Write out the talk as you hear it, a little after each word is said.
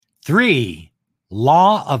3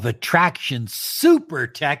 law of attraction super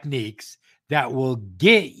techniques that will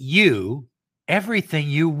get you everything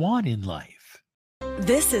you want in life.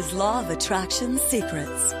 This is Law of Attraction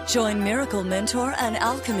Secrets. Join Miracle Mentor and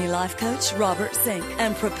Alchemy Life Coach Robert Zink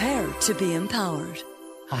and prepare to be empowered.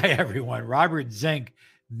 Hi, everyone. Robert Zink,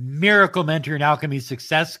 Miracle Mentor and Alchemy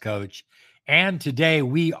Success Coach. And today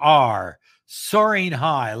we are soaring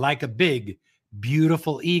high like a big,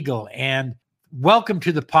 beautiful eagle. And welcome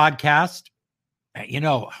to the podcast. You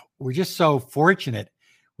know, we're just so fortunate.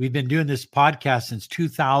 We've been doing this podcast since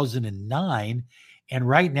 2009. And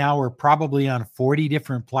right now we're probably on 40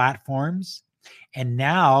 different platforms. And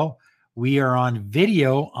now we are on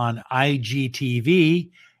video on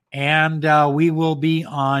IGTV. And we will be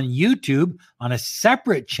on YouTube on a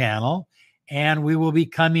separate channel. And we will be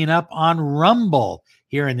coming up on Rumble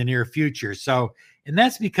here in the near future. So, and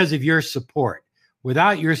that's because of your support.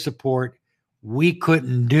 Without your support, we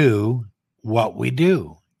couldn't do what we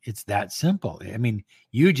do. It's that simple. I mean,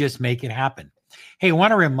 you just make it happen. Hey, I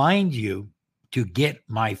want to remind you to get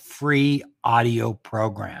my free audio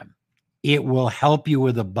program. It will help you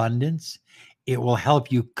with abundance. It will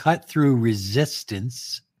help you cut through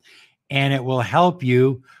resistance, and it will help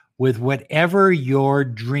you with whatever your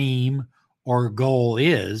dream or goal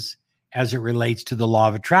is as it relates to the law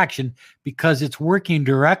of attraction, because it's working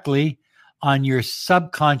directly on your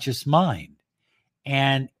subconscious mind.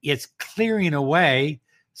 And it's clearing away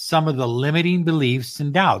some of the limiting beliefs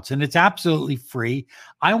and doubts. And it's absolutely free.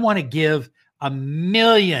 I want to give 1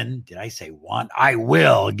 million, did I say one? I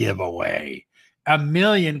will give away 1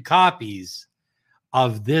 million copies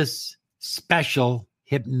of this special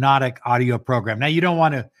hypnotic audio program. Now, you don't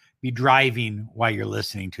want to be driving while you're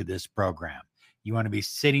listening to this program. You want to be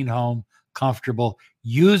sitting home, comfortable.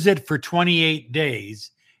 Use it for 28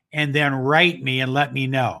 days and then write me and let me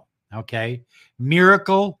know. Okay.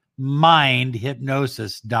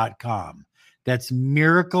 MiracleMindHypnosis.com. That's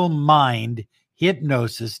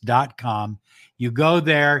MiracleMindHypnosis.com. You go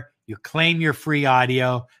there, you claim your free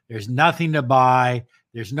audio. There's nothing to buy.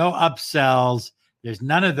 There's no upsells. There's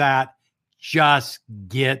none of that. Just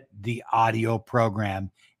get the audio program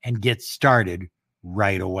and get started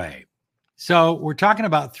right away. So we're talking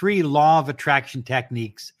about 3 law of attraction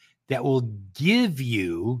techniques that will give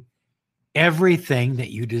you everything that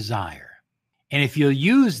you desire. And if you'll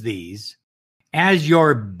use these as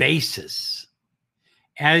your basis,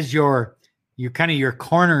 as your kind of your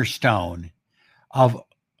cornerstone of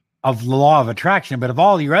the law of attraction, but of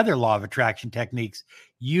all your other law of attraction techniques,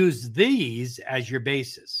 use these as your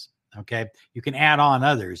basis. Okay. You can add on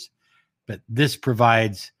others, but this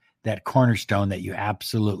provides that cornerstone that you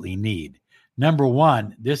absolutely need. Number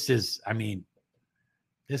 1, this is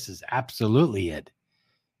absolutely it.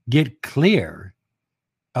 Get clear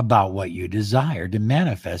about what you desire to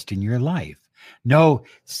manifest in your life. Know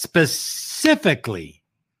specifically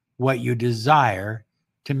what you desire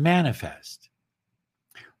to manifest.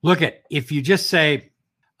 Look at, if you just say,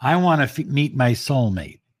 I want to meet my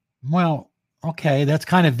soulmate. Well, okay, that's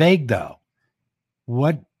kind of vague though.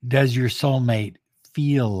 What does your soulmate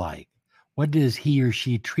feel like? What does he or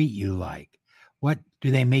she treat you like? What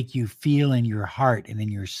do they make you feel in your heart and in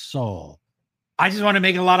your soul? I just want to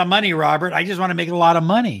make a lot of money, Robert. I just want to make a lot of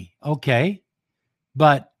money. Okay.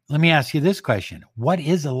 But let me ask you this question. What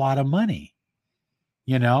is a lot of money?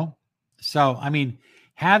 You know? So, I mean,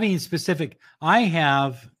 having specific,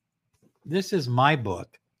 this is my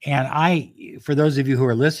book. And for those of you who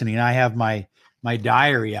are listening, I have my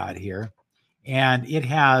diary out here, and it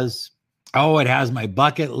has my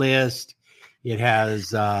bucket list. It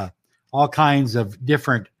has all kinds of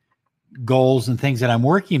different goals and things that I'm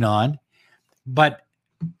working on. But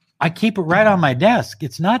I keep it right on my desk.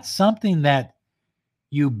 It's not something that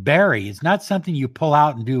you bury. It's not something you pull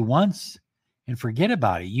out and do once and forget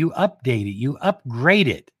about it. You update it. You upgrade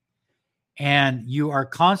it. And you are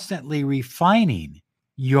constantly refining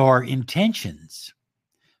your intentions.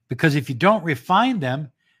 Because if you don't refine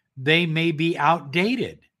them, they may be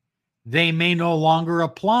outdated. They may no longer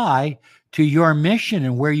apply to your mission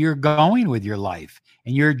and where you're going with your life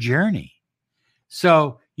and your journey.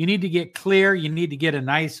 So you need to get clear. You need to get a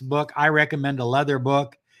nice book. I recommend a leather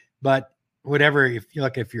book, but whatever, if you're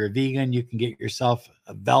a vegan, you can get yourself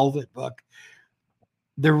a velvet book.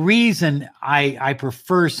 The reason I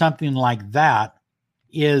prefer something like that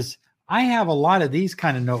is I have a lot of these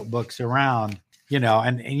kind of notebooks around,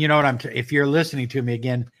 and you know what if you're listening to me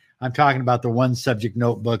again, I'm talking about the one subject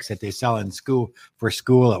notebooks that they sell in school at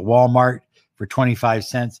Walmart for 25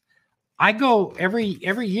 cents. I go every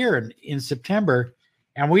year in September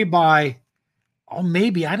and we buy,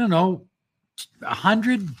 maybe, I don't know,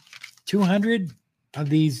 100, 200 of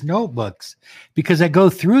these notebooks because I go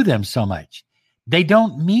through them so much. They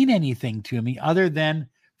don't mean anything to me other than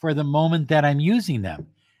for the moment that I'm using them.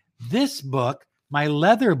 This book, my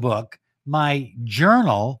leather book, my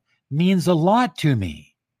journal means a lot to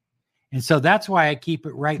me. And so that's why I keep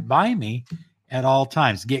it right by me at all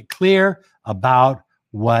times. Get clear about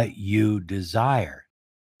what you desire.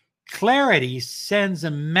 Clarity sends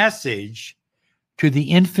a message to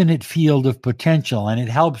the infinite field of potential, and it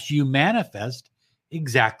helps you manifest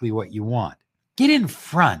exactly what you want. Get in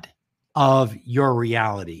front of your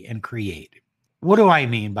reality and create. What do I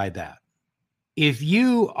mean by that? If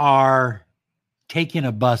you are taking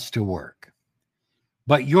a bus to work,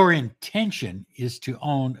 but your intention is to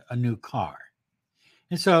own a new car,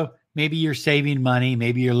 and so maybe you're saving money,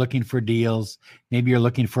 maybe you're looking for deals, maybe you're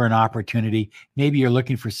looking for an opportunity, maybe you're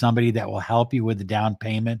looking for somebody that will help you with the down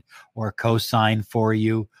payment or co-sign for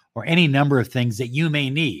you or any number of things that you may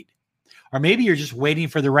need. Or maybe you're just waiting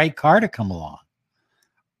for the right car to come along.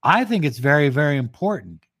 I think it's very, very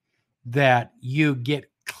important that you get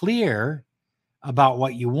clear about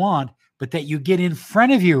what you want, but that you get in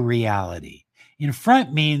front of your reality. In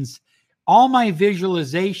front means all my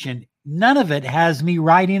visualization, none of it has me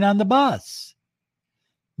riding on the bus.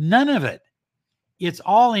 None of it. It's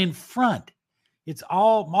all in front. It's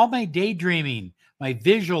all my daydreaming, my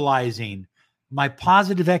visualizing, my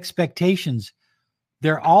positive expectations.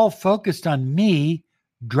 They're all focused on me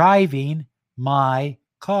driving my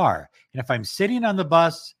car. And if I'm sitting on the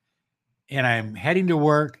bus and I'm heading to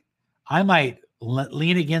work, I might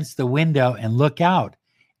lean against the window and look out.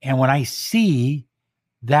 And when I see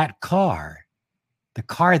that car, the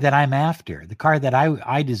car that I'm after, the car that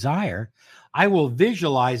I desire, I will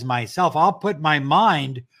visualize myself. I'll put my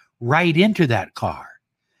mind right into that car.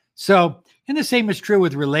 So, and the same is true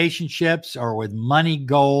with relationships or with money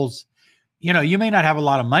goals. You know, you may not have a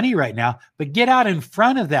lot of money right now, but get out in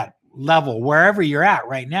front of that level wherever you're at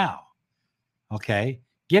right now. Okay.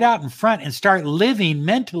 Get out in front and start living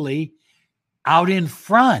mentally out in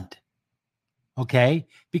front. Okay.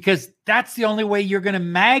 Because that's the only way you're going to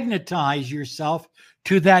magnetize yourself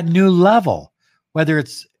to that new level, whether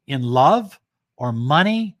it's in love or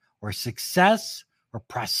money or success or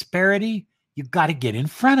prosperity. You've got to get in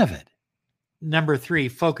front of it. Number 3,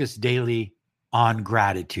 focus daily on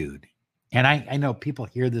gratitude. And I know people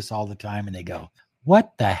hear this all the time and they go,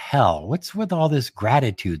 what the hell? What's with all this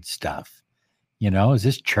gratitude stuff? You know, is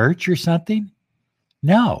this church or something?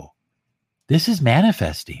 No, this is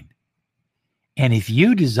manifesting. And if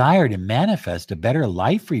you desire to manifest a better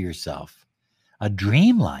life for yourself, a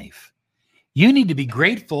dream life, you need to be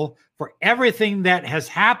grateful for everything that has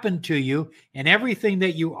happened to you and everything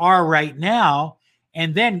that you are right now.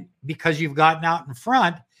 And then because you've gotten out in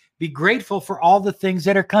front, be grateful for all the things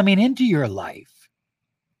that are coming into your life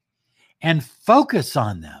and focus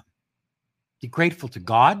on them. Be grateful to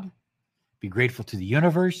God. Be grateful to the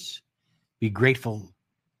universe. Be grateful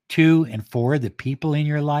to and for the people in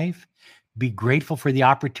your life. Be grateful for the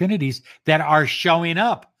opportunities that are showing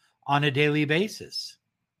up on a daily basis.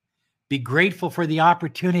 Be grateful for the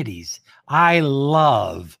opportunities. I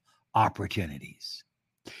love opportunities.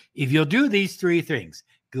 If you'll do these 3 things,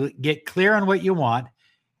 get clear on what you want,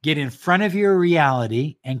 get in front of your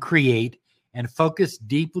reality and create, and focus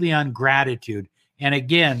deeply on gratitude. And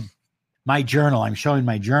again, my journal, I'm showing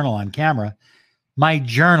my journal on camera. My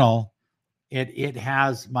journal, it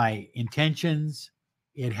has my intentions.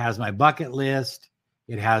 It has my bucket list.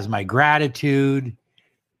 It has my gratitude.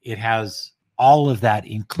 It has all of that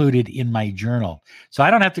included in my journal. So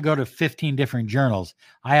I don't have to go to 15 different journals.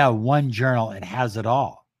 I have one journal. It has it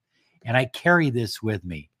all. And I carry this with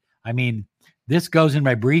me. I mean, this goes in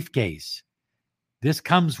my briefcase. This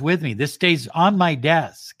comes with me. This stays on my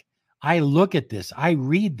desk. I look at this. I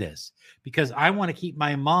read this because I want to keep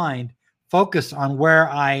my mind focused on where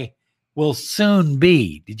I will soon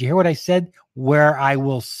be. Did you hear what I said? Where I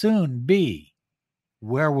will soon be.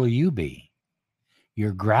 Where will you be?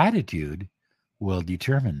 Your gratitude will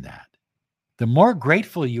determine that. The more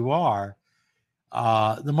grateful you are,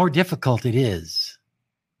 the more difficult it is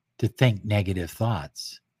to think negative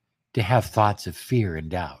thoughts, to have thoughts of fear and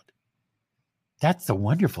doubt. That's the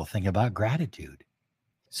wonderful thing about gratitude.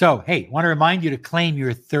 So, hey, want to remind you to claim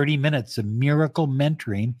your 30 minutes of miracle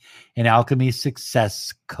mentoring and alchemy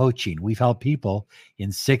success coaching. We've helped people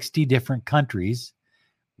in 60 different countries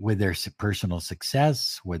with their personal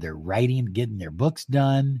success, with their writing, getting their books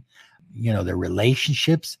done, you know, their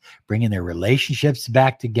relationships, bringing their relationships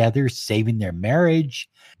back together, saving their marriage,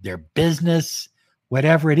 their business,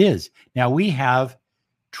 whatever it is. Now, we have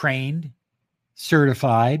trained,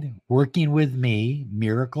 certified, working with me,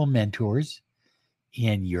 miracle mentors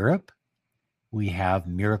in Europe, We have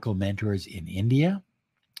Miracle Mentors in India,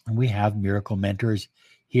 and we have Miracle Mentors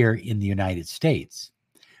here in the United States.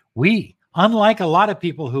 We, unlike a lot of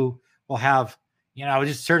people who will have,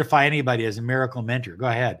 just certify anybody as a Miracle Mentor, go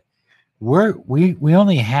ahead. We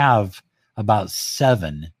only have about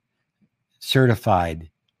 7 certified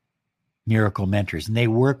Miracle Mentors, and they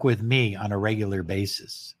work with me on a regular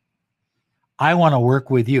basis. I want to work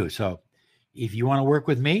with you. So if you want to work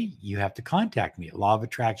with me, you have to contact me at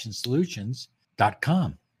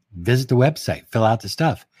lawofattractionsolutions.com. Visit the website, fill out the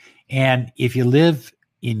stuff. And if you live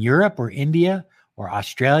in Europe or India or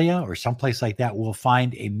Australia or someplace like that, we'll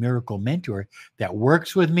find a Miracle Mentor that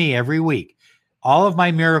works with me every week. All of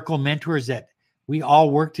my Miracle Mentors, that we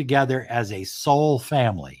all work together as a soul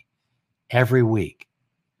family every week.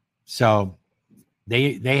 So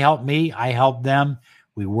they help me, I help them.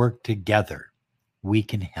 We work together. We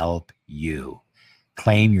can help you.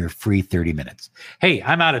 Claim your free 30 minutes. Hey,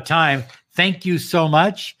 I'm out of time. Thank you so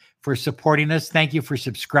much for supporting us. Thank you for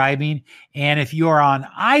subscribing. And if you are on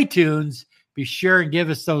iTunes, be sure and give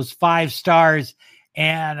us those 5 stars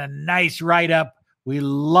and a nice write-up. We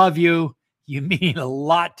love you. You mean a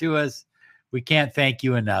lot to us. We can't thank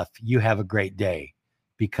you enough. You have a great day,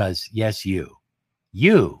 because yes, you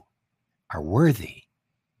are worthy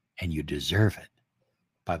and you deserve it.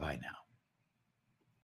 Bye-bye now.